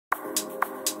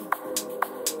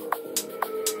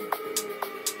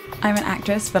I'm an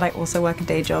actress, but I also work a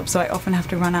day job, so I often have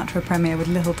to run out to a premiere with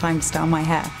little time to style my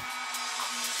hair.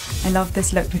 I love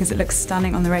this look because it looks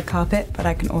stunning on the red carpet, but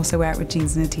I can also wear it with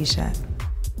jeans and a t-shirt.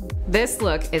 This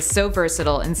look is so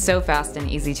versatile and so fast and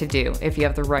easy to do if you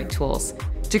have the right tools.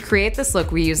 To create this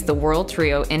look, we used the Whirl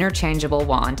Trio interchangeable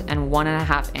wand and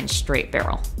 1.5-inch straight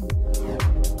barrel.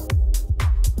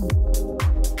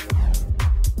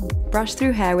 Brush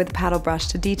through hair with a paddle brush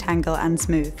to detangle and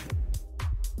smooth.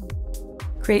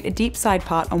 Create a deep side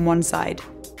part on one side.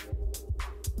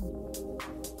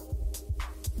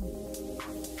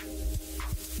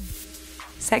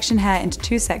 Section hair into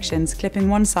 2 sections, clipping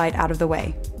one side out of the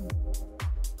way.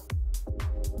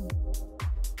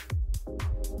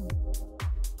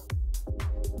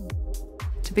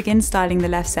 To begin styling the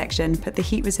left section, put the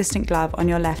heat-resistant glove on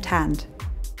your left hand.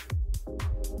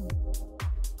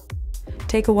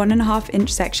 Take a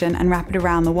 1.5-inch section and wrap it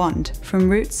around the wand, from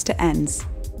roots to ends.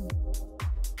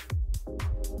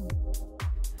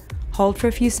 Hold for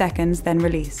a few seconds, then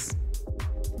release.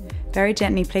 Very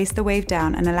gently place the wave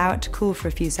down and allow it to cool for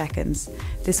a few seconds.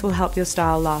 This will help your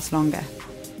style last longer.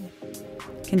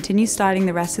 Continue styling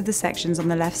the rest of the sections on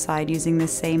the left side using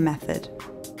this same method.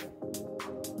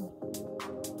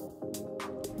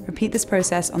 Repeat this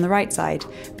process on the right side.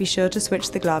 Be sure to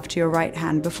switch the glove to your right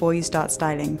hand before you start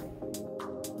styling.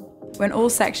 When all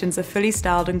sections are fully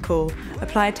styled and cool,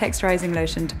 apply a texturizing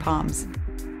lotion to palms.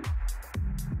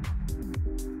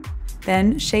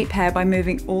 Then shape hair by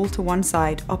moving all to one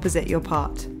side opposite your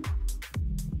part.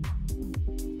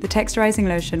 The texturizing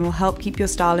lotion will help keep your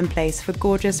style in place for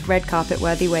gorgeous red carpet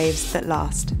worthy waves that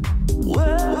last.